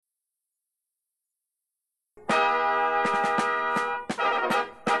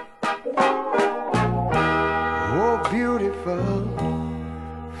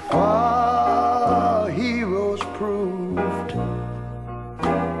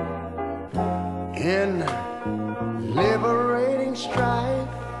in liberating strife.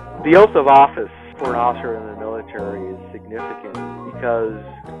 The oath of office for an officer in the military is significant because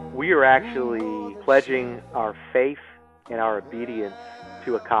we are actually pledging our faith and our obedience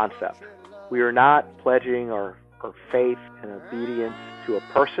to a concept. We are not pledging our faith and obedience to a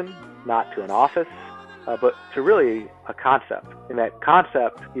person, not to an office, but to really a concept. And that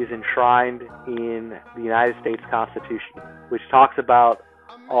concept is enshrined in the United States Constitution, which talks about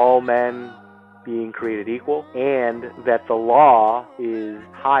all men being created equal and that the law is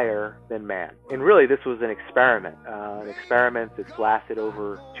higher than man. And really this was an experiment that's lasted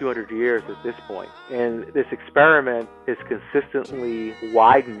over 200 years at this point. And this experiment has consistently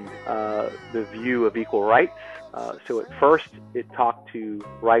widened the view of equal rights. So at first it talked to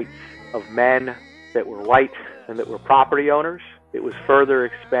rights of men that were white and that were property owners. It was further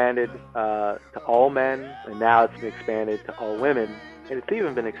expanded to all men, and now it's been expanded to all women. And it's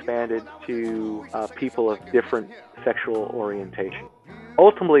even been expanded to people of different sexual orientation.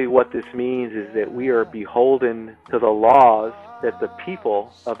 Ultimately, what this means is that we are beholden to the laws that the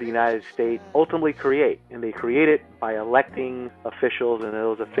people of the United States ultimately create. And they create it by electing officials, and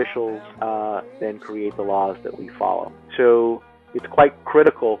those officials then create the laws that we follow. So it's quite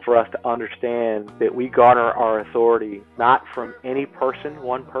critical for us to understand that we garner our authority not from any person,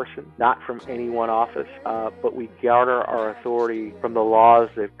 one person, not from any one office, but we garner our authority from the laws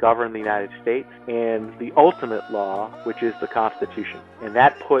that govern the United States and the ultimate law, which is the Constitution. And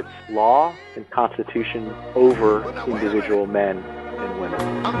that puts law and Constitution over individual men and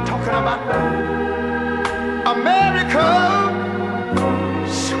women. I'm talking about America,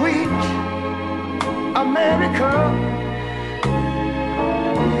 sweet America.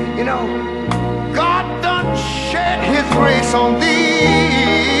 You know, God done shed his grace on thee.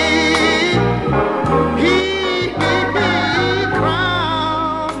 He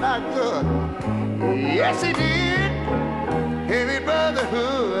crowned thy good. Yes, he did. Heavy brotherhood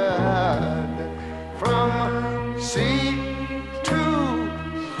from sea to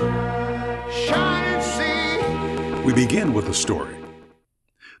shining sea. We begin with a story.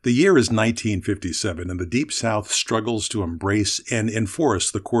 The year is 1957, and the Deep South struggles to embrace and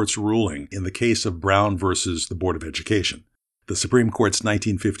enforce the court's ruling in the case of Brown versus the Board of Education. The Supreme Court's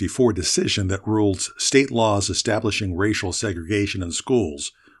 1954 decision that ruled state laws establishing racial segregation in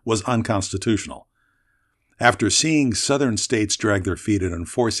schools was unconstitutional. After seeing southern states drag their feet in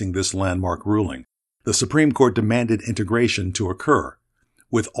enforcing this landmark ruling, the Supreme Court demanded integration to occur,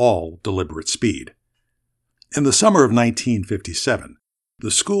 with all deliberate speed. In the summer of 1957, the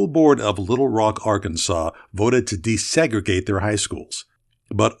school board of Little Rock, Arkansas, voted to desegregate their high schools.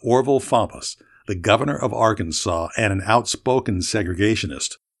 But Orville Faubus, the governor of Arkansas and an outspoken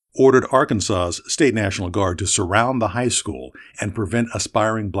segregationist, ordered Arkansas's State National Guard to surround the high school and prevent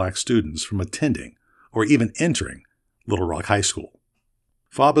aspiring black students from attending or even entering Little Rock High School.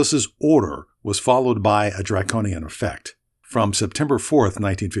 Faubus's order was followed by a draconian effect. From September 4,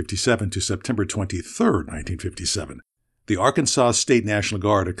 1957 to September 23, 1957, the Arkansas State National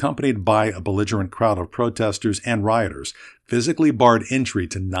Guard, accompanied by a belligerent crowd of protesters and rioters, physically barred entry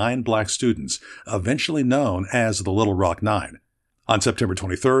to 9 black students, eventually known as the Little Rock Nine. On September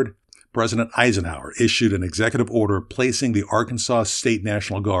 23rd, President Eisenhower issued an executive order placing the Arkansas State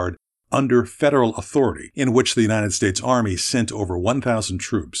National Guard under federal authority, in which the United States Army sent over 1,000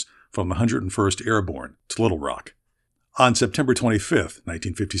 troops from the 101st Airborne to Little Rock. On September 25,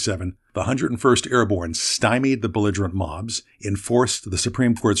 1957, the 101st Airborne stymied the belligerent mobs, enforced the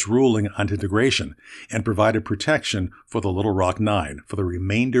Supreme Court's ruling on integration, and provided protection for the Little Rock Nine for the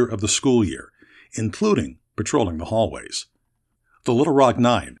remainder of the school year, including patrolling the hallways. The Little Rock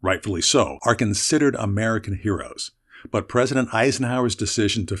Nine, rightfully so, are considered American heroes, but President Eisenhower's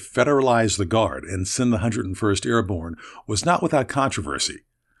decision to federalize the Guard and send the 101st Airborne was not without controversy.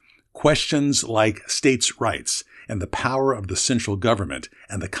 Questions like states' rights and the power of the central government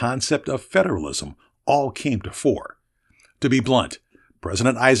and the concept of federalism all came to fore. To be blunt,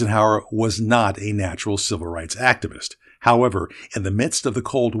 President Eisenhower was not a natural civil rights activist. However, in the midst of the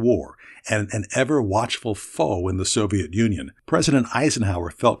Cold War and an ever-watchful foe in the Soviet Union, President Eisenhower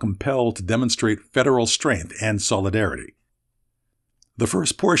felt compelled to demonstrate federal strength and solidarity. The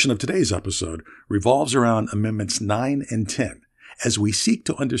first portion of today's episode revolves around Amendments 9 and 10, as we seek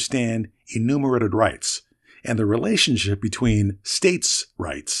to understand enumerated rights and the relationship between states'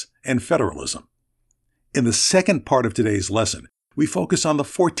 rights and federalism. In the second part of today's lesson, we focus on the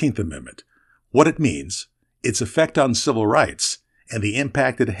 14th Amendment, what it means, its effect on civil rights, and the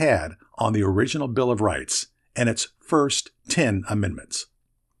impact it had on the original Bill of Rights and its first 10 amendments.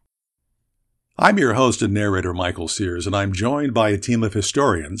 I'm your host and narrator, Michael Sears, and I'm joined by a team of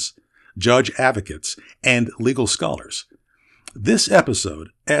historians, judge advocates, and legal scholars. This episode,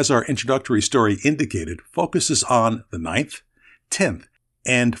 as our introductory story indicated, focuses on the 9th, 10th,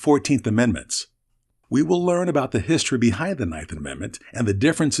 and 14th Amendments. We will learn about the history behind the 9th Amendment and the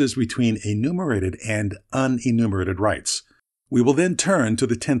differences between enumerated and unenumerated rights. We will then turn to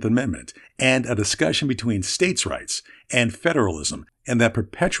the 10th Amendment and a discussion between states' rights and federalism and that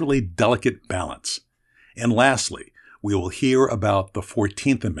perpetually delicate balance. And lastly, we will hear about the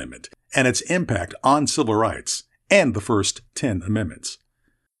 14th Amendment and its impact on civil rights and the first 10 amendments.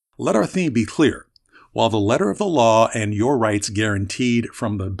 Let our theme be clear. While the letter of the law and your rights guaranteed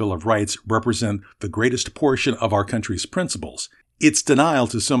from the Bill of Rights represent the greatest portion of our country's principles, its denial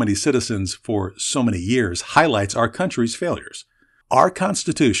to so many citizens for so many years highlights our country's failures. Our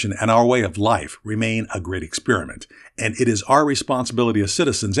Constitution and our way of life remain a great experiment, and it is our responsibility as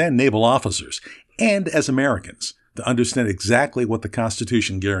citizens and naval officers, and as Americans, to understand exactly what the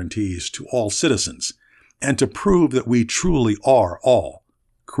Constitution guarantees to all citizens, and to prove that we truly are all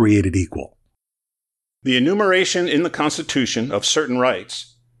created equal. The enumeration in the Constitution of certain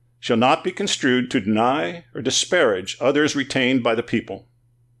rights shall not be construed to deny or disparage others retained by the people.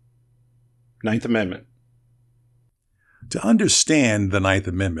 9th Amendment. To understand the 9th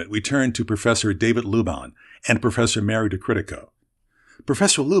Amendment, we turn to Professor David Luban and Professor Mary DeCritico.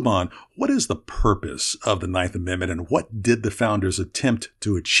 Professor Luban, what is the purpose of the 9th Amendment and what did the founders attempt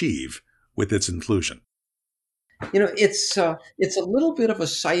to achieve with its inclusion? It's a little bit of a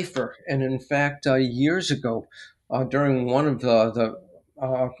cipher, and in fact, years ago, during one of the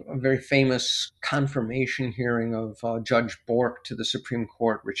a very famous confirmation hearing of Judge Bork to the Supreme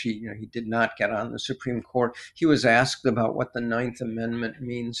Court, which he did not get on the Supreme Court, he was asked about what the 9th Amendment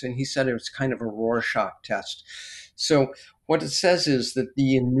means, and he said it was kind of a Rorschach test. So what it says is that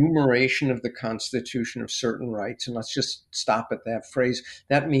the enumeration of the Constitution of certain rights, and let's just stop at that phrase,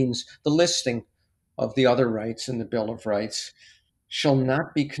 that means the listing of the other rights in the Bill of Rights, shall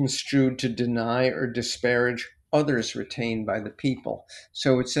not be construed to deny or disparage others retained by the people.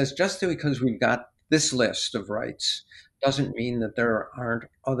 So it says just because we've got this list of rights doesn't mean that there aren't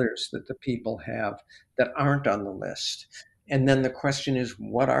others that the people have that aren't on the list. And then the question is,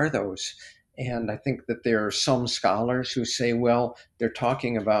 what are those? And I think that there are some scholars who say, well, they're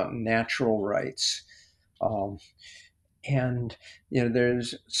talking about natural rights. And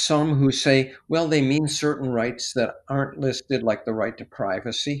there's some who say, well, they mean certain rights that aren't listed, like the right to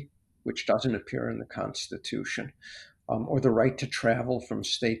privacy, which doesn't appear in the Constitution, or the right to travel from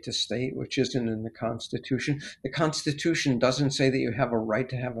state to state, which isn't in the Constitution. The Constitution doesn't say that you have a right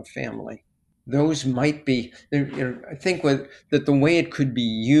to have a family. Those might be, I think that the way it could be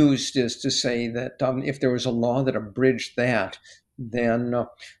used is to say that if there was a law that abridged that, then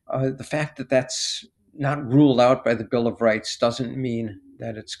the fact that that's not ruled out by the Bill of Rights doesn't mean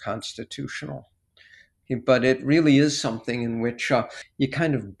that it's constitutional. But it really is something in which you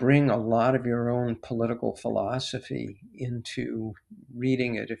kind of bring a lot of your own political philosophy into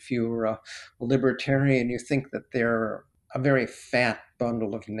reading it. If you're a libertarian, you think that they're a very fat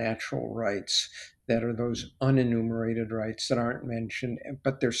bundle of natural rights that are those unenumerated rights that aren't mentioned,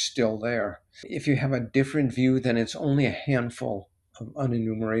 but they're still there. If you have a different view, then it's only a handful of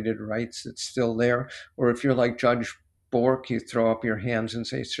unenumerated rights that's still there. Or if you're like Judge Bork, you throw up your hands and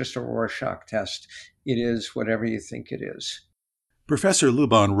say it's just a Rorschach test. It is whatever you think it is. Professor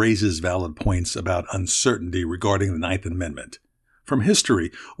Luban raises valid points about uncertainty regarding the 9th Amendment. From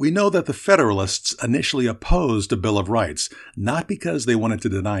history, we know that the Federalists initially opposed a Bill of Rights, not because they wanted to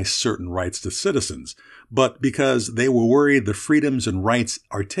deny certain rights to citizens, but because they were worried the freedoms and rights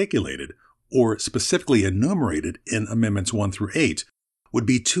articulated, or specifically enumerated in Amendments 1 through 8, would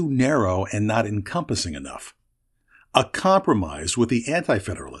be too narrow and not encompassing enough. A compromise with the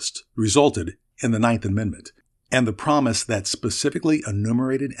Anti-Federalists resulted in the 9th Amendment, and the promise that specifically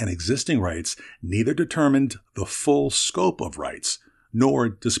enumerated and existing rights neither determined the full scope of rights, nor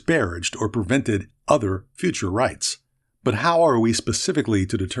disparaged or prevented other future rights. But how are we specifically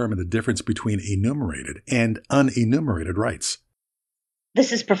to determine the difference between enumerated and unenumerated rights?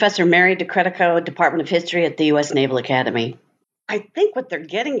 This is Professor Mary DeCritico, Department of History at the U.S. Naval Academy. I think what they're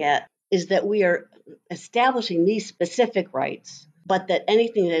getting at is that we are establishing these specific rights, but that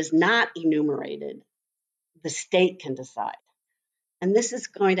anything that is not enumerated, the state can decide. And this is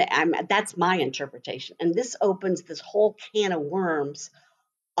going to, that's my interpretation. And this opens this whole can of worms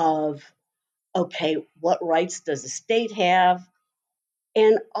of, okay, what rights does the state have?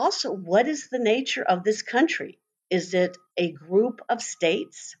 And also, what is the nature of this country? Is it a group of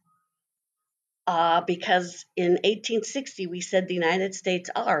states? Because in 1860, we said the United States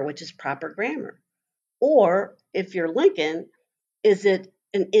are, which is proper grammar. Or if you're Lincoln, is it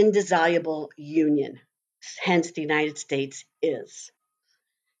an indissoluble union. Hence, the United States is.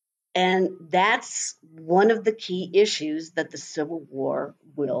 And that's one of the key issues that the Civil War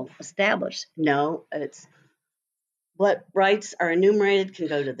will establish. No, it's what rights are enumerated can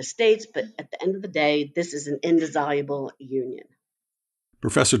go to the states, but at the end of the day, this is an indissoluble union.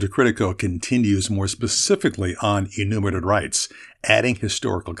 Professor DeCritico continues more specifically on enumerated rights, adding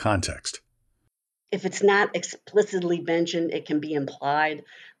historical context. If it's not explicitly mentioned, it can be implied.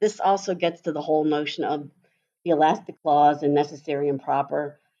 This also gets to the whole notion of the elastic clause and necessary and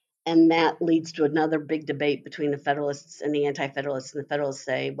proper. And that leads to another big debate between the Federalists and the Anti-Federalists. And the Federalists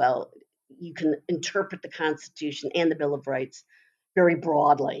say, well, you can interpret the Constitution and the Bill of Rights very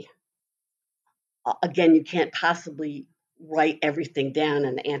broadly. Again, you can't possibly write everything down,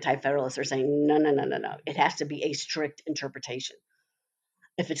 and the Anti-Federalists are saying, no. It has to be a strict interpretation.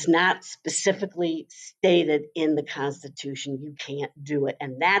 If it's not specifically stated in the Constitution, you can't do it.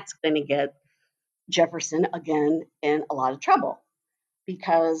 And that's going to get Jefferson, again, in a lot of trouble.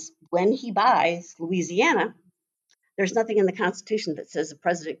 Because when he buys Louisiana, there's nothing in the Constitution that says the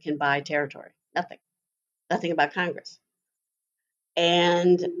president can buy territory. Nothing about Congress.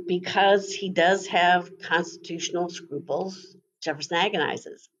 And because he does have constitutional scruples, Jefferson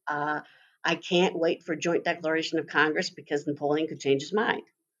agonizes. I can't wait for a joint declaration of Congress because Napoleon could change his mind.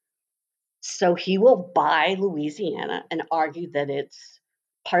 So he will buy Louisiana and argue that it's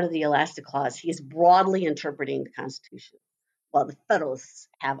part of the elastic clause. He is broadly interpreting the Constitution, while the Federalists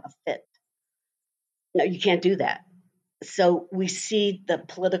have a fit. No, you can't do that. So we see the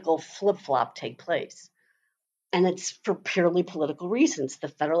political flip-flop take place. And it's for purely political reasons. The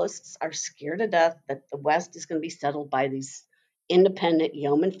Federalists are scared to death that the West is going to be settled by these independent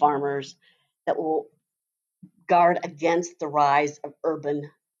yeoman farmers that will guard against the rise of urban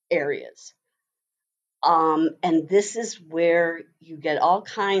areas. And this is where you get all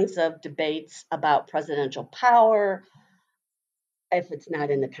kinds of debates about presidential power. If it's not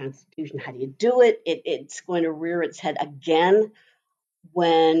in the Constitution, how do you do it? It's going to rear its head again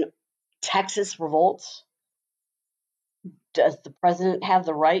when Texas revolts. Does the president have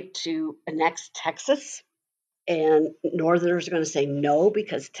the right to annex Texas? And Northerners are going to say no,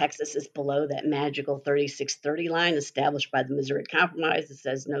 because Texas is below that magical 3630 line established by the Missouri Compromise. It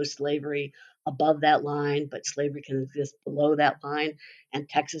says no slavery above that line, but slavery can exist below that line. And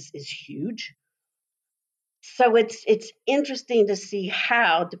Texas is huge. So it's interesting to see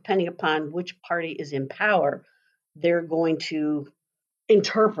how, depending upon which party is in power, they're going to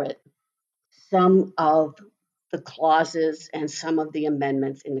interpret some of the clauses and some of the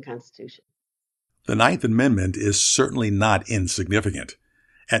amendments in the Constitution. The Ninth Amendment is certainly not insignificant.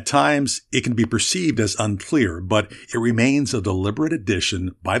 At times, it can be perceived as unclear, but it remains a deliberate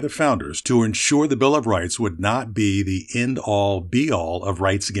addition by the founders to ensure the Bill of Rights would not be the end-all, be-all of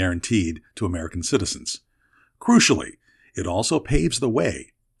rights guaranteed to American citizens. Crucially, it also paves the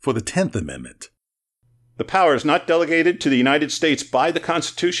way for the 10th Amendment. The powers not delegated to the United States by the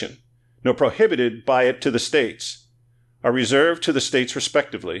Constitution, nor prohibited by it to the states, are reserved to the states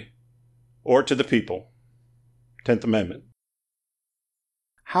respectively, or to the people. 10th Amendment.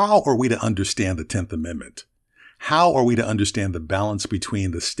 How are we to understand the 10th Amendment? How are we to understand the balance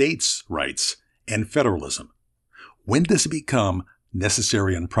between the states' rights and federalism? When does it become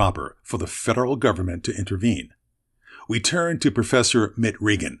necessary and proper for the federal government to intervene? We turn to Professor Mitt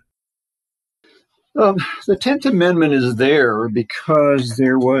Regan. The 10th Amendment is there because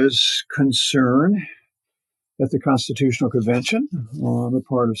there was concern at the Constitutional Convention on the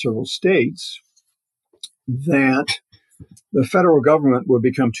part of several states that the federal government would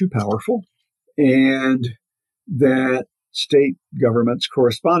become too powerful and that state governments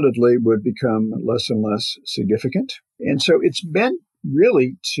correspondingly would become less and less significant. And so it's meant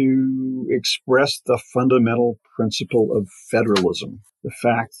really to express the fundamental principle of federalism, the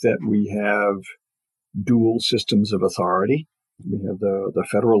fact that we have dual systems of authority. We have the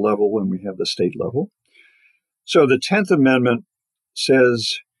federal level and we have the state level. So the 10th Amendment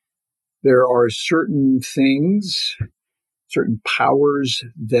says there are certain things, certain powers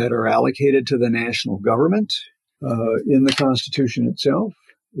that are allocated to the national government in the Constitution itself,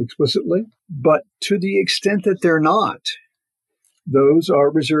 explicitly. But to the extent that they're not, those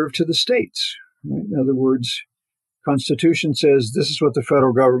are reserved to the states. Right? In other words, Constitution says this is what the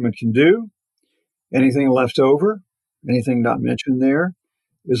federal government can do. Anything left over, anything not mentioned there,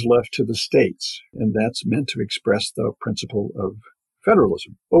 is left to the states. And that's meant to express the principle of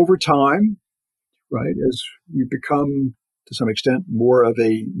federalism. Over time, right, as we become, to some extent, more of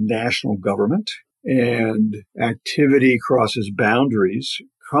a national government and activity crosses boundaries,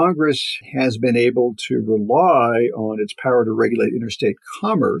 Congress has been able to rely on its power to regulate interstate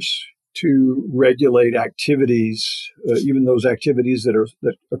commerce to regulate activities, even those activities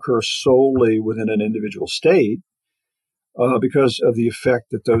that occur solely within an individual state, because of the effect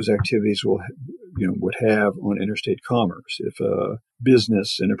that those activities would have on interstate commerce. If a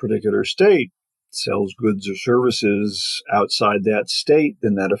business in a particular state sells goods or services outside that state,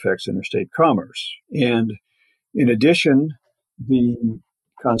 then that affects interstate commerce. And in addition, the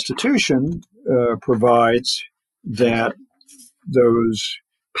Constitution provides that those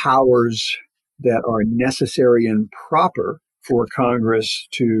powers that are necessary and proper for Congress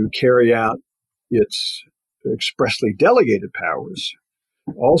to carry out its expressly delegated powers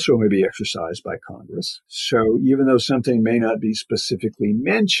also may be exercised by Congress. So even though something may not be specifically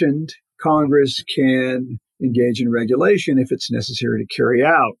mentioned, Congress can engage in regulation if it's necessary to carry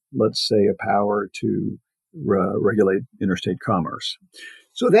out, let's say, a power to regulate interstate commerce.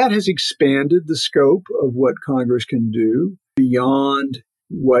 So that has expanded the scope of what Congress can do beyond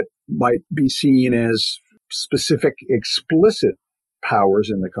what might be seen as specific explicit powers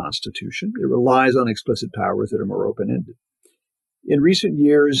in the Constitution. It relies on explicit powers that are more open-ended. In recent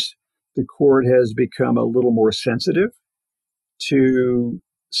years, the court has become a little more sensitive to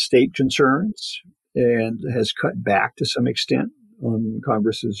state concerns and has cut back to some extent on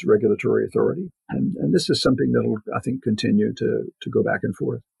Congress's regulatory authority. And this is something that will, I think, continue to go back and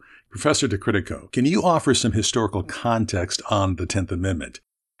forth. Professor DeCritico, can you offer some historical context on the 10th Amendment?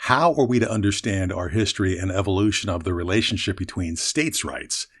 How are we to understand our history and evolution of the relationship between states'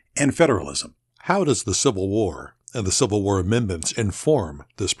 rights and federalism? How does the Civil War and the Civil War amendments inform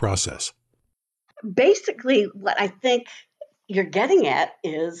this process? Basically, what I think you're getting at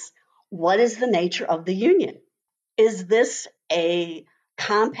is, what is the nature of the Union? Is this a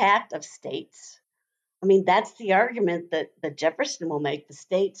compact of states? I mean, that's the argument that Jefferson will make. The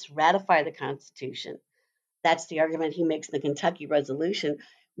states ratify the Constitution. That's the argument he makes in the Kentucky Resolution.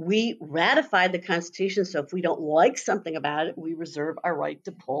 We ratify the Constitution, so if we don't like something about it, we reserve our right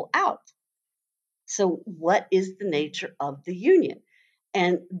to pull out. So what is the nature of the Union?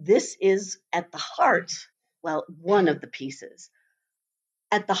 And this is at the heart, well, one of the pieces,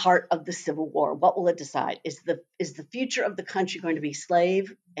 at the heart of the Civil War. What will it decide? Is the future of the country going to be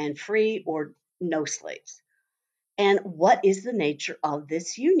slave and free or no slaves? And what is the nature of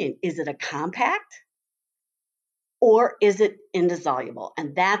this union? Is it a compact or is it indissoluble?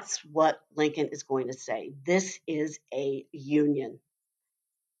 And that's what Lincoln is going to say. This is a union.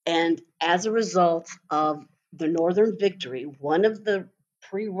 And as a result of the Northern victory, one of the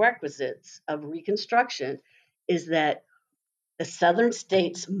prerequisites of Reconstruction is that the Southern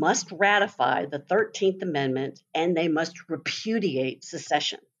states must ratify the 13th Amendment and they must repudiate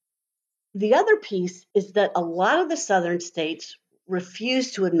secession. The other piece is that a lot of the Southern states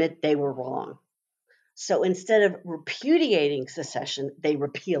refused to admit they were wrong. So instead of repudiating secession, they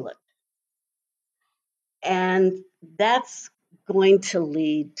repeal it. And that's going to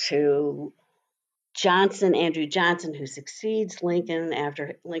lead to Andrew Johnson, who succeeds Lincoln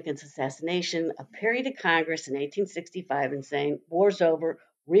after Lincoln's assassination, appearing to Congress in 1865 and saying, war's over,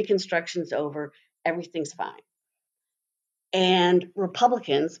 Reconstruction's over, everything's fine. And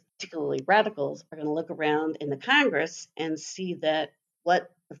Republicans, particularly radicals, are going to look around in the Congress and see that what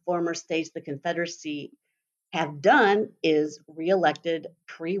the former states of the Confederacy have done is reelected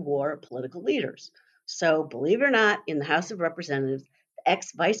pre-war political leaders. So believe it or not, in the House of Representatives, the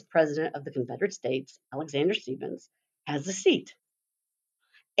ex-vice president of the Confederate States, Alexander Stephens, has a seat.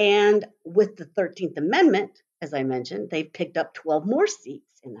 And with the 13th Amendment, as I mentioned, they've picked up 12 more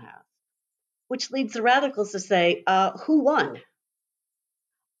seats in the House, which leads the radicals to say, who won?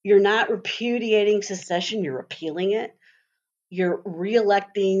 You're not repudiating secession, you're repealing it. You're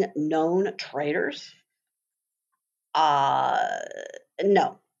reelecting known traitors.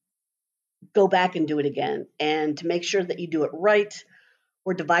 No. Go back and do it again. And to make sure that you do it right,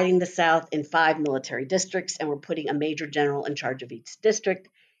 we're dividing the South in 5 military districts, and we're putting a major general in charge of each district,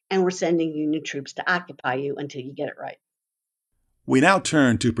 and we're sending Union troops to occupy you until you get it right. We now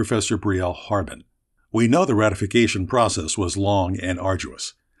turn to Professor Brielle Harbin. We know the ratification process was long and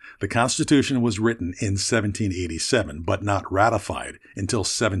arduous. The Constitution was written in 1787, but not ratified until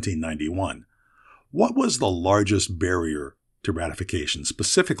 1791. What was the largest barrier to ratification?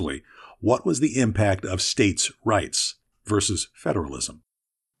 Specifically, what was the impact of states' rights versus federalism?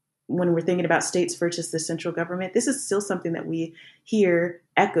 When we're thinking about states versus the central government, this is still something that we hear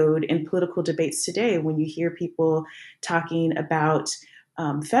echoed in political debates today when you hear people talking about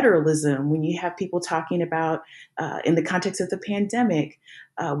federalism, when you have people talking about, in the context of the pandemic,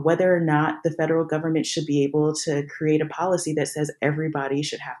 whether or not the federal government should be able to create a policy that says everybody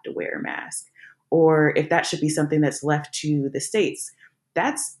should have to wear a mask, or if that should be something that's left to the states.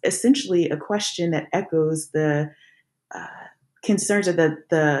 That's essentially a question that echoes the concerns or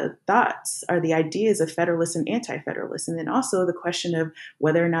the thoughts or the ideas of federalists and anti-federalists. And then also the question of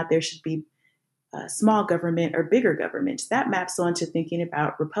whether or not there should be small government or bigger government. That maps on to thinking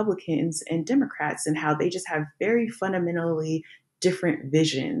about Republicans and Democrats and how they just have very fundamentally different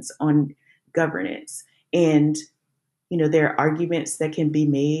visions on governance. And, you know, there are arguments that can be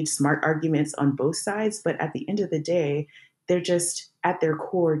made, smart arguments on both sides, but at the end of the day, they're just at their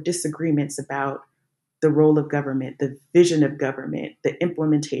core disagreements about the role of government, the vision of government, the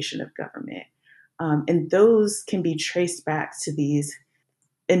implementation of government. And those can be traced back to these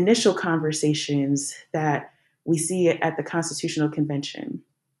initial conversations that we see at the Constitutional Convention.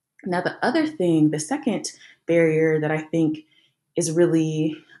 Now, the other thing, the second barrier that I think is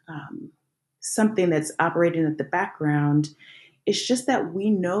really something that's operating at the background, is just that we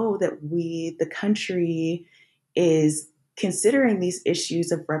know that the country is considering these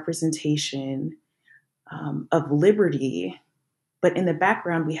issues of representation, of liberty, but in the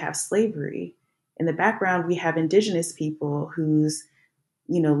background we have slavery. In the background we have indigenous people whose,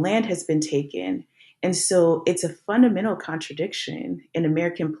 land has been taken. And so it's a fundamental contradiction in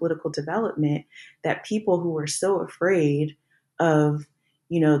American political development that people who are so afraid of,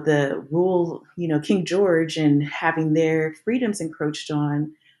 the rule, King George and having their freedoms encroached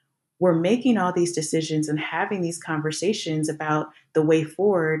on, were making all these decisions and having these conversations about the way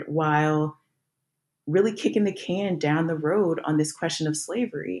forward while really kicking the can down the road on this question of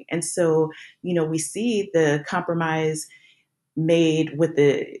slavery. And so, we see the compromise made with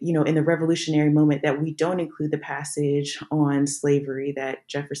in the revolutionary moment that we don't include the passage on slavery that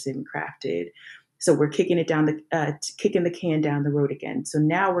Jefferson crafted. So we're kicking the can down the road again. So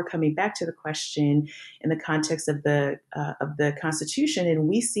now we're coming back to the question in the context of the Constitution, and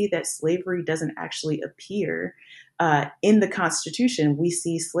we see that slavery doesn't actually appear in the Constitution. We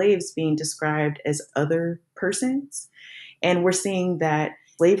see slaves being described as other persons, and we're seeing that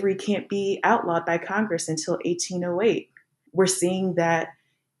slavery can't be outlawed by Congress until 1808. We're seeing that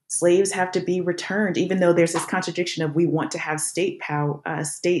slaves have to be returned, even though there's this contradiction of we want to have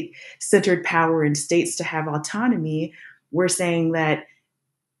state-centered power and states to have autonomy. We're saying that,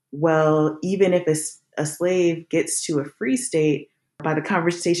 well, even if a slave gets to a free state, by the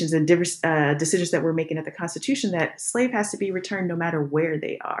conversations and decisions that we're making at the Constitution, that slave has to be returned no matter where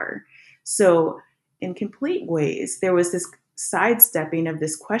they are. So in complete ways, there was this sidestepping of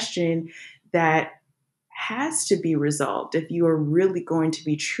this question that has to be resolved if you are really going to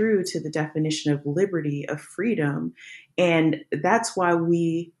be true to the definition of liberty, of freedom. And that's why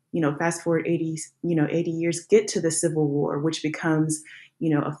we, fast forward 80 years, get to the Civil War, which becomes,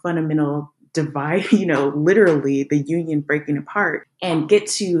 a fundamental divide, literally the Union breaking apart, and get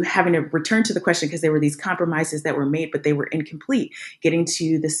to having to return to the question because there were these compromises that were made, but they were incomplete. Getting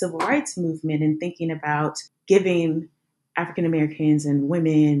to the Civil Rights Movement and thinking about giving African Americans and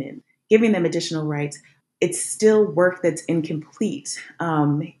women and giving them additional rights. It's still work that's incomplete.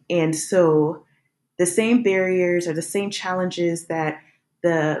 And so the same barriers or the same challenges that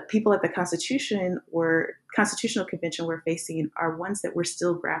the people at the Constitutional Convention were facing are ones that we're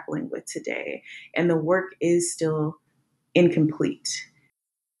still grappling with today. And the work is still incomplete.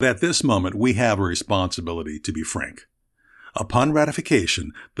 At this moment, we have a responsibility to be frank. Upon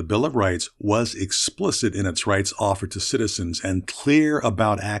ratification, the Bill of Rights was explicit in its rights offered to citizens and clear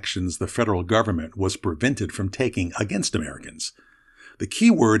about actions the federal government was prevented from taking against Americans. The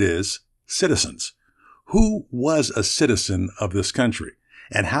key word is citizens. Who was a citizen of this country?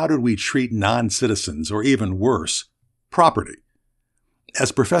 And how did we treat non-citizens, or even worse, property?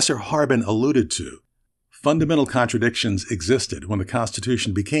 As Professor Harbin alluded to, fundamental contradictions existed when the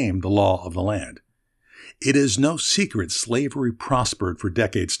Constitution became the law of the land. It is no secret slavery prospered for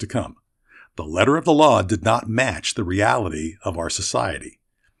decades to come. The letter of the law did not match the reality of our society.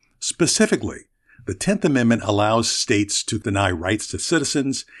 Specifically, the 10th Amendment allows states to deny rights to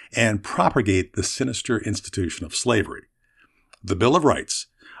citizens and propagate the sinister institution of slavery. The Bill of Rights,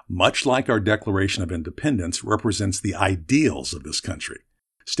 much like our Declaration of Independence, represents the ideals of this country.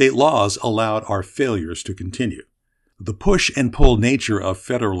 State laws allowed our failures to continue. The push and pull nature of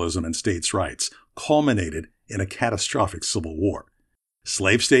federalism and states' rights culminated in a catastrophic civil war.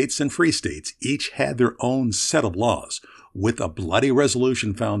 Slave states and free states each had their own set of laws, with a bloody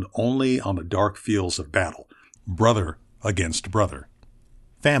resolution found only on the dark fields of battle. Brother against brother.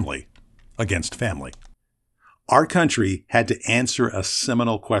 Family against family. our country had to answer a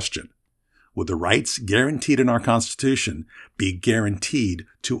seminal question. Would the rights guaranteed in our Constitution be guaranteed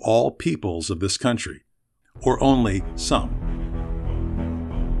to all peoples of this country, or only some?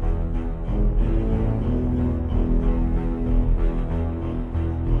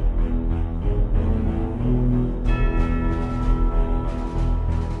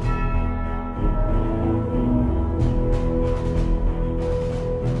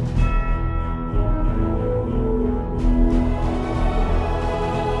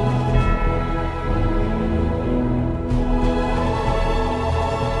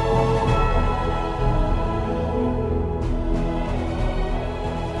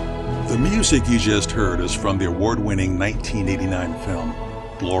 The music you just heard is from the award-winning 1989 film,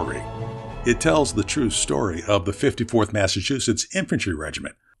 Glory. It tells the true story of the 54th Massachusetts Infantry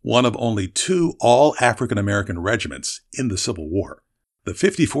Regiment, one of only 2 all-African-American regiments in the Civil War. The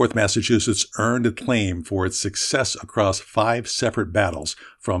 54th Massachusetts earned acclaim for its success across 5 separate battles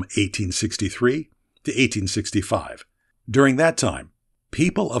from 1863 to 1865. During that time,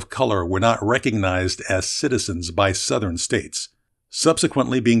 people of color were not recognized as citizens by Southern states,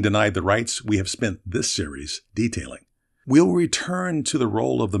 subsequently being denied the rights we have spent this series detailing. We'll return to the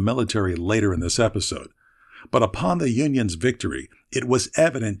role of the military later in this episode, but upon the Union's victory, it was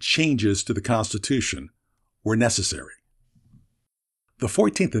evident changes to the Constitution were necessary. The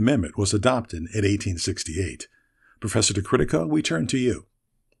 14th Amendment was adopted in 1868. Professor DeCritico, we turn to you.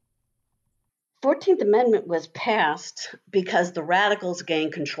 14th Amendment was passed because the radicals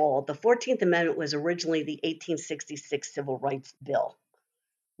gained control. The 14th Amendment was originally the 1866 Civil Rights Bill,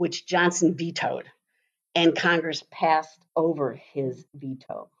 which Johnson vetoed, and Congress passed over his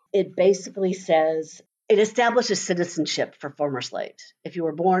veto. It basically says, it establishes citizenship for former slaves. If you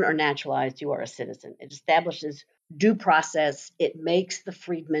were born or naturalized, you are a citizen. It establishes due process. It makes the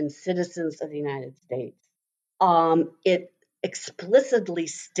freedmen citizens of the United States. It explicitly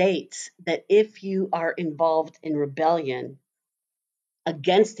states that if you are involved in rebellion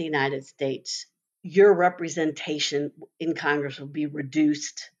against the United States, your representation in Congress will be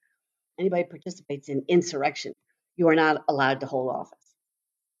reduced. Anybody participates in insurrection, you are not allowed to hold office.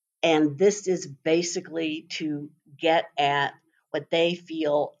 And this is basically to get at what they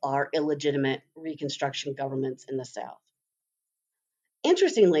feel are illegitimate Reconstruction governments in the South.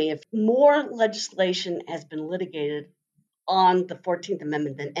 Interestingly, if more legislation has been litigated on the 14th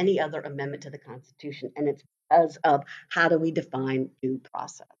Amendment than any other amendment to the Constitution, and it's because of how do we define due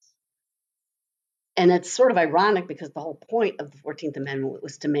process. And it's sort of ironic because the whole point of the 14th Amendment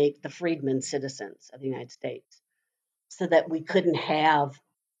was to make the freedmen citizens of the United States so that we couldn't have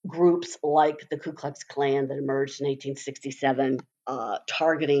groups like the Ku Klux Klan that emerged in 1867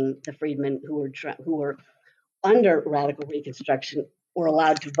 targeting the freedmen who were under radical Reconstruction were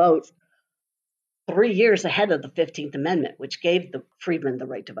allowed to vote 3 years ahead of the 15th Amendment, which gave the freedmen the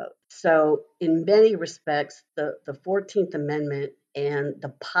right to vote. So in many respects, the 14th Amendment and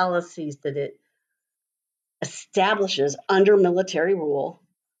the policies that it establishes under military rule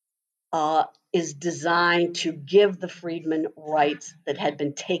is designed to give the freedmen rights that had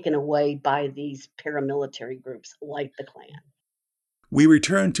been taken away by these paramilitary groups like the Klan. We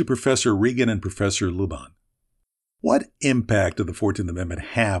return to Professor Regan and Professor Luban. What impact did the 14th Amendment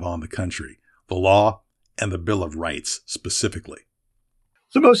have on the country, the law, and the Bill of Rights specifically?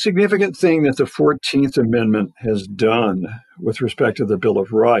 The most significant thing that the 14th Amendment has done with respect to the Bill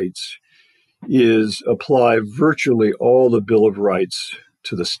of Rights is apply virtually all the Bill of Rights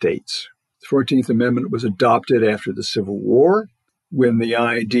to the states. The 14th Amendment was adopted after the Civil War, when the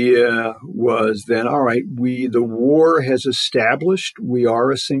idea was then, all right, the war has established we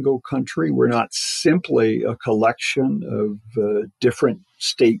are a single country. We're not simply a collection of different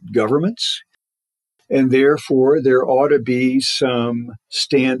state governments. And therefore, there ought to be some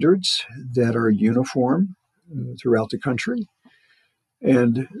standards that are uniform throughout the country.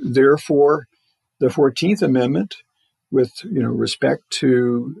 And therefore, the 14th Amendment, with respect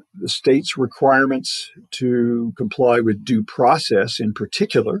to the state's requirements to comply with due process in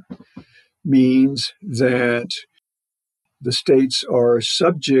particular, means that the states are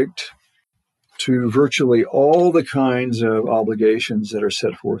subject to virtually all the kinds of obligations that are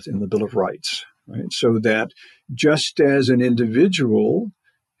set forth in the Bill of Rights. Right? So that just as an individual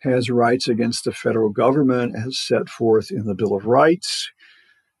has rights against the federal government as set forth in the Bill of Rights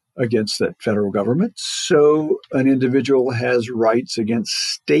against that federal government, so an individual has rights against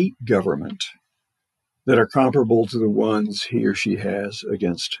state government that are comparable to the ones he or she has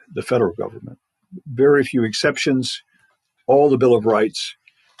against the federal government. Very few exceptions. All the Bill of Rights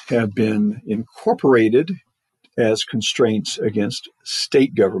have been incorporated as constraints against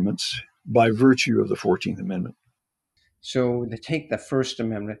state governments by virtue of the 14th Amendment. So to take the First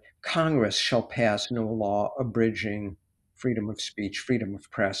Amendment, Congress shall pass no law abridging freedom of speech, freedom of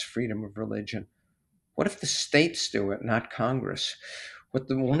press, freedom of religion. What if the states do it, not Congress?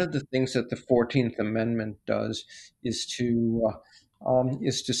 One of the things that the 14th Amendment does is to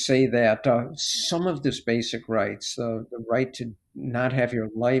say that some of these basic rights, the right to not have your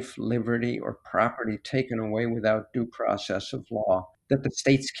life, liberty, or property taken away without due process of law, that the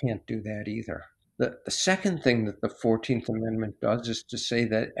states can't do that either. The second thing that the 14th Amendment does is to say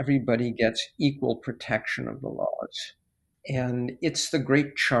that everybody gets equal protection of the laws. And it's the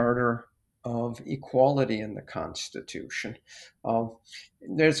great charter of equality in the Constitution.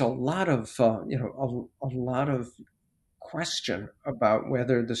 There's a lot of, a lot of question about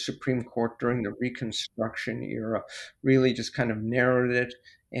whether the Supreme Court during the Reconstruction era really just kind of narrowed it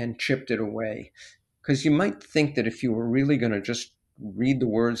and chipped it away. Because you might think that if you were really going to just read the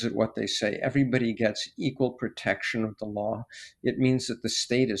words at what they say, everybody gets equal protection of the law, it means that the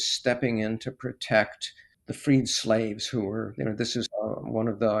state is stepping in to protect the freed slaves who were, this is one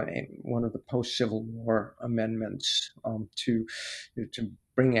of the post-Civil War amendments to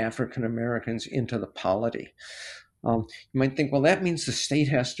bring African Americans into the polity. You might think, well, that means the state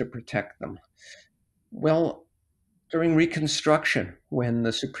has to protect them. Well, during Reconstruction, when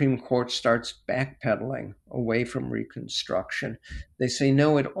the Supreme Court starts backpedaling away from Reconstruction, they say,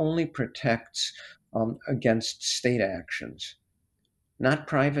 no, it only protects against state actions, not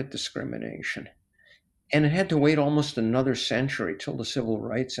private discrimination. And it had to wait almost another century till the Civil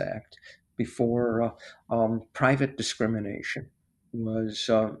Rights Act before private discrimination was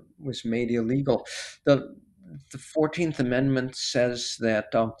made illegal. The 14th Amendment says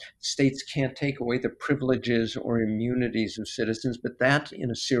that states can't take away the privileges or immunities of citizens, but that in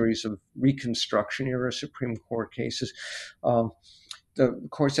a series of Reconstruction-era Supreme Court cases, the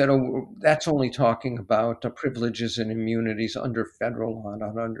court said, oh, that's only talking about privileges and immunities under federal law,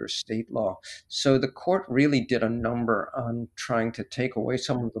 not under state law. So the court really did a number on trying to take away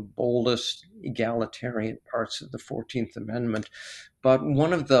some of the boldest egalitarian parts of the 14th Amendment. But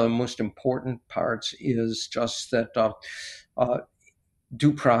one of the most important parts is just that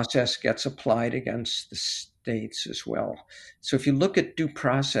due process gets applied against the states as well. So if you look at due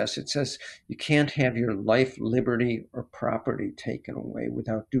process, it says you can't have your life, liberty, or property taken away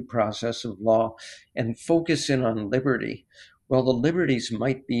without due process of law. And focus in on liberty. Well, the liberties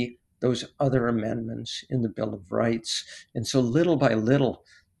might be those other amendments in the Bill of Rights. And so little by little,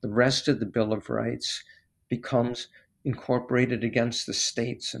 the rest of the Bill of Rights becomes incorporated against the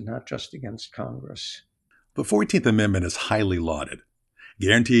states and not just against Congress. The 14th Amendment is highly lauded,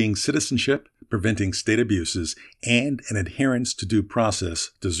 guaranteeing citizenship, preventing state abuses, and an adherence to due process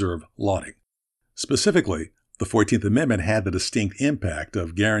deserve lauding. Specifically, the 14th Amendment had the distinct impact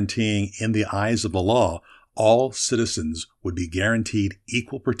of guaranteeing, in the eyes of the law, all citizens would be guaranteed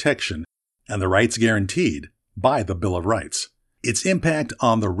equal protection and the rights guaranteed by the Bill of Rights. Its impact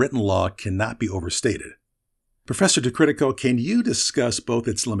on the written law cannot be overstated. Professor DeCritico, can you discuss both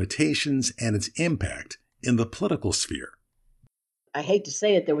its limitations and its impact in the political sphere? I hate to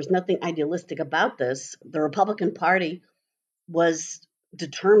say it, there was nothing idealistic about this. The Republican Party was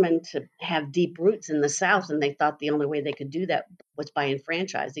determined to have deep roots in the South, and they thought the only way they could do that was by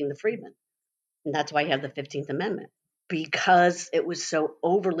enfranchising the freedmen. And that's why you have the 15th Amendment, because it was so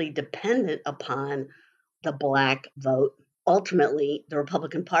overly dependent upon the Black vote. Ultimately, the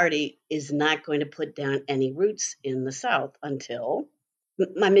Republican Party is not going to put down any roots in the South until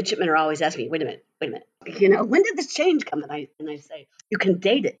my midshipmen are always asking me, wait a minute, when did this change come? And I say, you can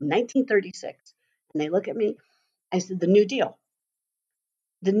date it, 1936. And they look at me, I said, the New Deal.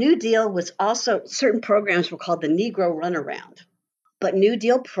 The New Deal was also, certain programs were called the Negro Runaround, but New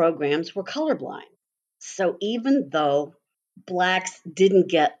Deal programs were colorblind. So even though Blacks didn't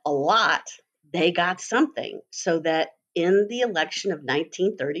get a lot, they got something, so that in the election of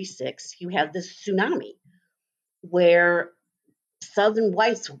 1936, you have this tsunami where Southern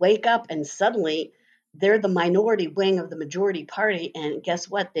whites wake up and suddenly they're the minority wing of the majority party. And guess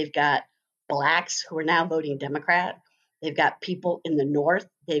what? They've got Blacks who are now voting Democrat. They've got people in the North.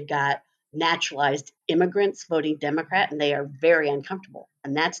 They've got naturalized immigrants voting Democrat, and they are very uncomfortable.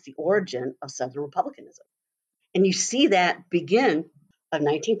 And that's the origin of Southern Republicanism. And you see that begin of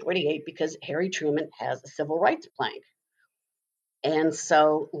 1948 because Harry Truman has a civil rights plank. And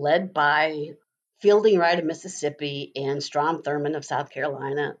so, led by Fielding Wright of Mississippi and Strom Thurmond of South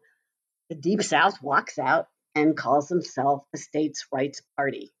Carolina, the Deep South walks out and calls himself the States' Rights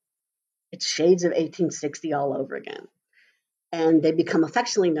Party. It's shades of 1860 all over again. And they become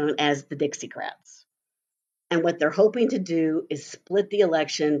affectionately known as the Dixiecrats. And what they're hoping to do is split the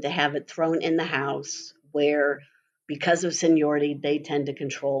election to have it thrown in the House, where Because of seniority, they tend to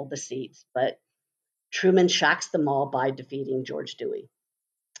control the seats. But Truman shocks them all by defeating George Dewey.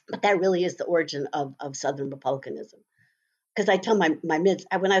 But that really is the origin of Southern Republicanism. Because I tell my mids,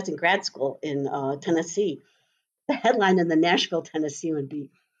 when I was in grad school in Tennessee, the headline in the Nashville Tennessean would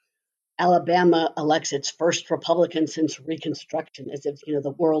be, Alabama elects its first Republican since Reconstruction, as if,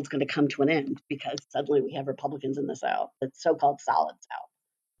 the world's going to come to an end because suddenly we have Republicans in the South, the so-called solid South.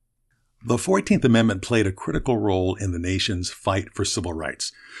 The 14th Amendment played a critical role in the nation's fight for civil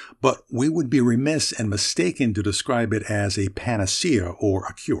rights, but we would be remiss and mistaken to describe it as a panacea or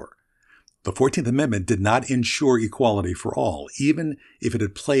a cure. The 14th Amendment did not ensure equality for all, even if it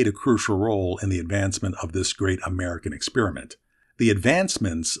had played a crucial role in the advancement of this great American experiment. The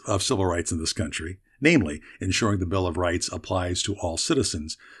advancements of civil rights in this country, namely ensuring the Bill of Rights applies to all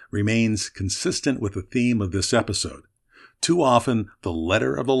citizens, remains consistent with the theme of this episode. Too often, the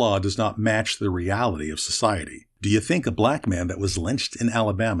letter of the law does not match the reality of society. Do you think a black man that was lynched in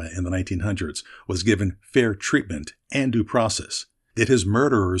Alabama in the 1900s was given fair treatment and due process? Did his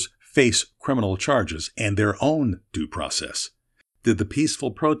murderers face criminal charges and their own due process? Did the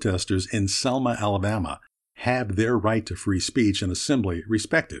peaceful protesters in Selma, Alabama, have their right to free speech and assembly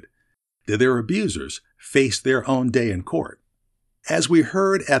respected? Did their abusers face their own day in court? As we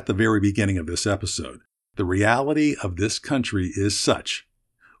heard at the very beginning of this episode, the reality of this country is such.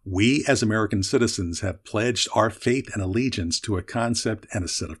 We as American citizens have pledged our faith and allegiance to a concept and a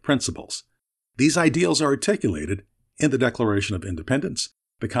set of principles. These ideals are articulated in the Declaration of Independence,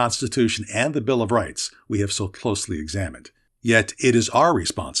 the Constitution, and the Bill of Rights we have so closely examined. Yet it is our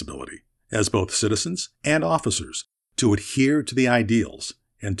responsibility, as both citizens and officers, to adhere to the ideals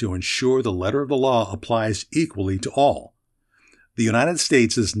and to ensure the letter of the law applies equally to all. The United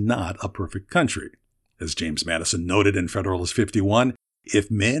States is not a perfect country. As James Madison noted in Federalist 51, if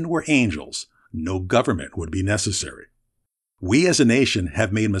men were angels, no government would be necessary. We as a nation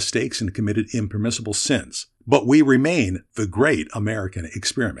have made mistakes and committed impermissible sins, but we remain the great American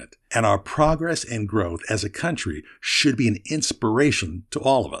experiment, and our progress and growth as a country should be an inspiration to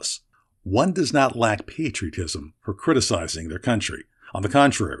all of us. One does not lack patriotism for criticizing their country. On the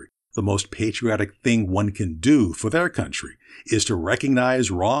contrary, the most patriotic thing one can do for their country is to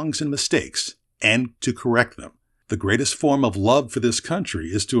recognize wrongs and mistakes and to correct them. The greatest form of love for this country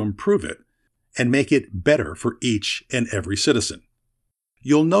is to improve it and make it better for each and every citizen.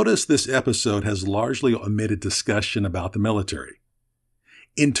 You'll notice this episode has largely omitted discussion about the military.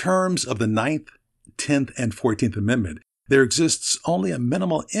 In terms of the 9th, 10th, and 14th Amendment, there exists only a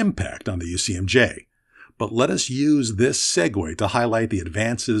minimal impact on the UCMJ. But let us use this segue to highlight the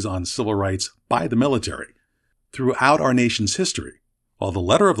advances on civil rights by the military. Throughout our nation's history, while the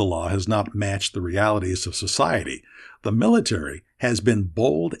letter of the law has not matched the realities of society, the military has been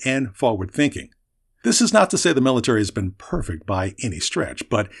bold and forward-thinking. This is not to say the military has been perfect by any stretch,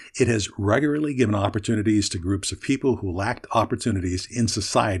 but it has regularly given opportunities to groups of people who lacked opportunities in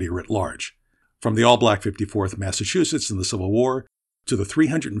society writ large. From the all-black 54th Massachusetts in the Civil War, to the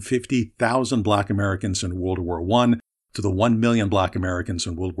 350,000 black Americans in World War I, to the 1 million black Americans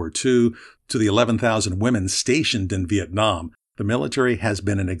in World War II, to the 11,000 women stationed in Vietnam, the military has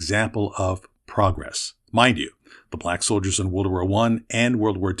been an example of progress. Mind you, the black soldiers in World War I and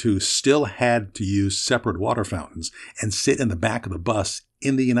World War II still had to use separate water fountains and sit in the back of the bus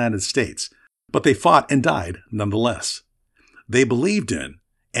in the United States, but they fought and died nonetheless. They believed in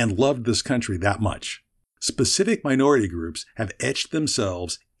and loved this country that much. Specific minority groups have etched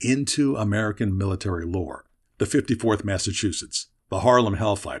themselves into American military lore. The 54th Massachusetts, the Harlem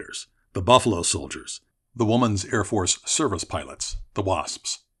Hellfighters, the Buffalo Soldiers, the Women's Air Force Service Pilots, the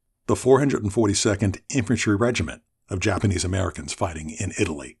WASPs, the 442nd Infantry Regiment of Japanese Americans fighting in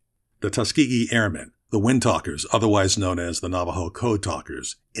Italy, the Tuskegee Airmen, the Windtalkers, otherwise known as the Navajo Code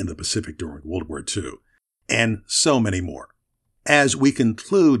Talkers in the Pacific during World War II, and so many more. As we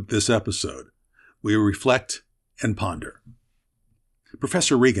conclude this episode, we reflect and ponder.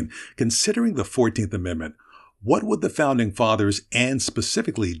 Professor Regan, considering the 14th Amendment, what would the Founding Fathers and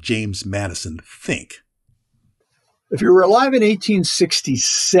specifically James Madison think? If you were alive in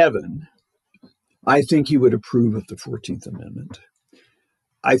 1867, I think he would approve of the 14th Amendment.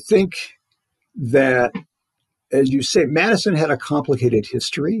 I think that, as you say, Madison had a complicated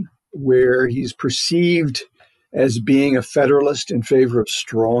history where he's perceived as being a Federalist in favor of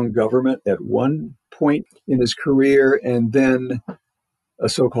strong government at one point in his career, and then a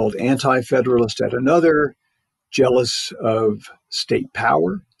so-called anti-Federalist at another, jealous of state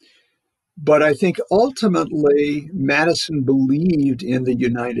power. But I think ultimately Madison believed in the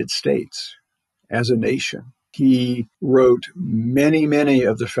United States as a nation. He wrote many, many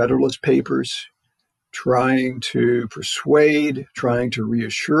of the Federalist Papers, trying to persuade, trying to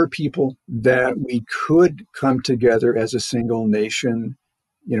reassure people that we could come together as a single nation,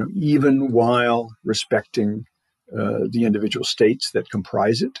 even while respecting the individual states that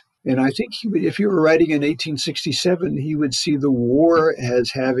comprise it. And I think if he were writing in 1867, he would see the war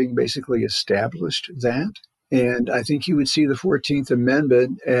as having basically established that. And I think he would see the 14th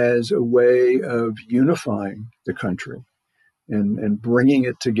Amendment as a way of unifying the country and bringing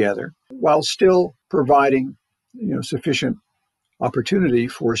it together while still providing, sufficient opportunity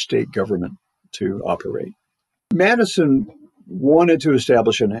for state government to operate. Madison wanted to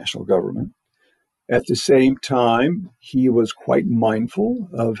establish a national government. At the same time, he was quite mindful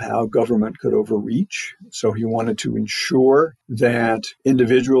of how government could overreach. So he wanted to ensure that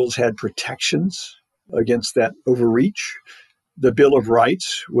individuals had protections against that overreach. The Bill of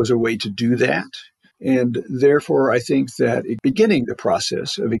Rights was a way to do that. And therefore, I think that beginning the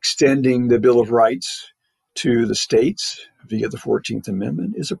process of extending the Bill of Rights to the states via the 14th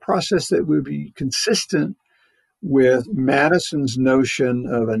Amendment is a process that would be consistent with Madison's notion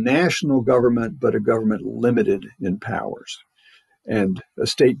of a national government, but a government limited in powers, and a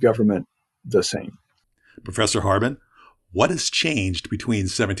state government the same. Professor Harbin, what has changed between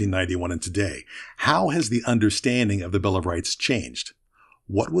 1791 and today? How has the understanding of the Bill of Rights changed?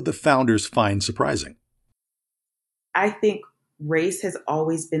 What would the founders find surprising? I think race has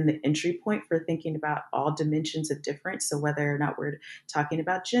always been the entry point for thinking about all dimensions of difference. So whether or not we're talking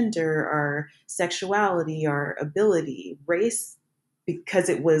about gender or sexuality or ability, race, because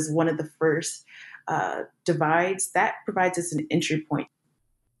it was one of the first divides, that provides us an entry point.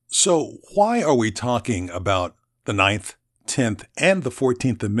 So why are we talking about the 9th, 10th, and the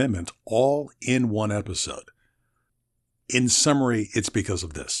 14th Amendment all in one episode? In summary, it's because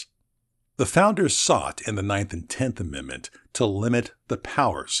of this. The founders sought in the 9th and 10th Amendment to limit the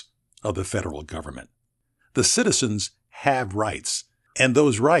powers of the federal government. The citizens have rights, and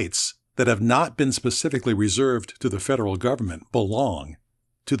those rights that have not been specifically reserved to the federal government belong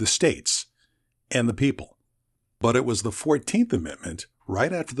to the states and the people. But it was the 14th Amendment,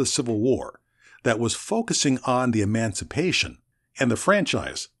 right after the Civil War, that was focusing on the emancipation and the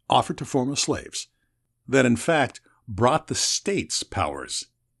franchise offered to former slaves that in fact brought the states' powers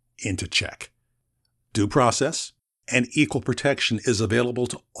into check. Due process and equal protection is available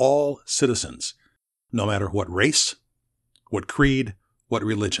to all citizens, no matter what race, what creed, what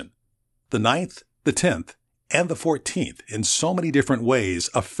religion. The 9th, the 10th, and the 14th, in so many different ways,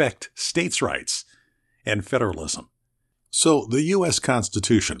 affect states' rights and federalism. So the U.S.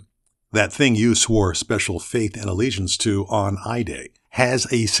 Constitution, that thing you swore special faith and allegiance to on I-Day,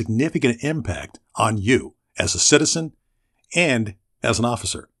 has a significant impact on you as a citizen and as an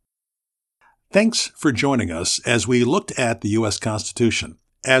officer. Thanks for joining us as we looked at the U.S. Constitution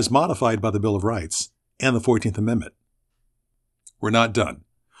as modified by the Bill of Rights and the 14th Amendment. We're not done.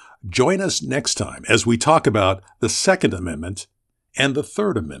 Join us next time as we talk about the Second Amendment and the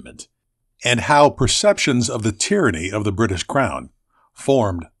Third Amendment and how perceptions of the tyranny of the British Crown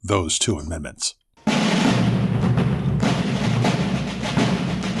formed those two amendments.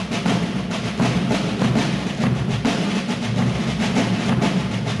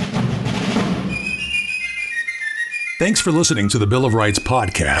 Thanks for listening to the Bill of Rights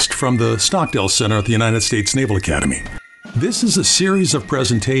podcast from the Stockdale Center at the United States Naval Academy. This is a series of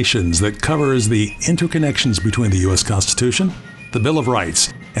presentations that covers the interconnections between the U.S. Constitution, the Bill of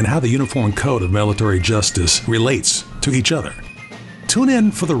Rights, and how the Uniform Code of Military Justice relates to each other. Tune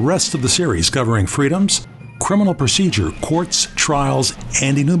in for the rest of the series covering freedoms, criminal procedure, courts, trials,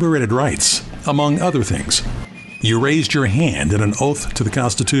 and enumerated rights, among other things. You raised your hand in an oath to the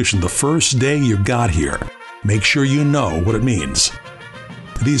Constitution the first day you got here. Make sure you know what it means.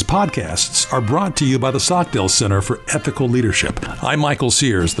 These podcasts are brought to you by the Stockdale Center for Ethical Leadership. I'm Michael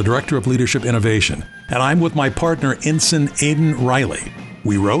Sears, the Director of Leadership Innovation, and I'm with my partner, Ensign Aidan Riley.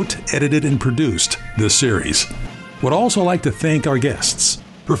 We wrote, edited, and produced this series. Would also like to thank our guests,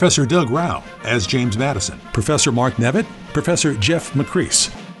 Professor Doug Rao as James Madison, Professor Mark Nevitt, Professor Jeff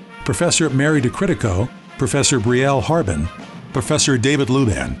McCrease, Professor Mary DeCritico, Professor Brielle Harbin, Professor David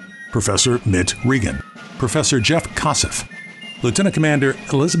Luban, Professor Mitt Regan, Professor Jeff Kosseff, Lieutenant Commander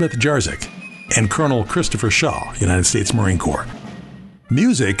Elizabeth Jarzik, and Colonel Christopher Shaw, United States Marine Corps.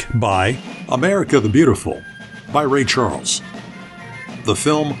 Music by America the Beautiful by Ray Charles. The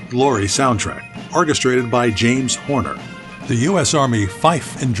film Glory soundtrack, orchestrated by James Horner. The U.S. Army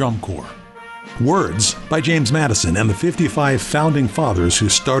Fife and Drum Corps. Words by James Madison and the 55 founding fathers who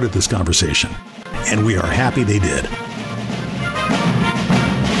started this conversation. And we are happy they did.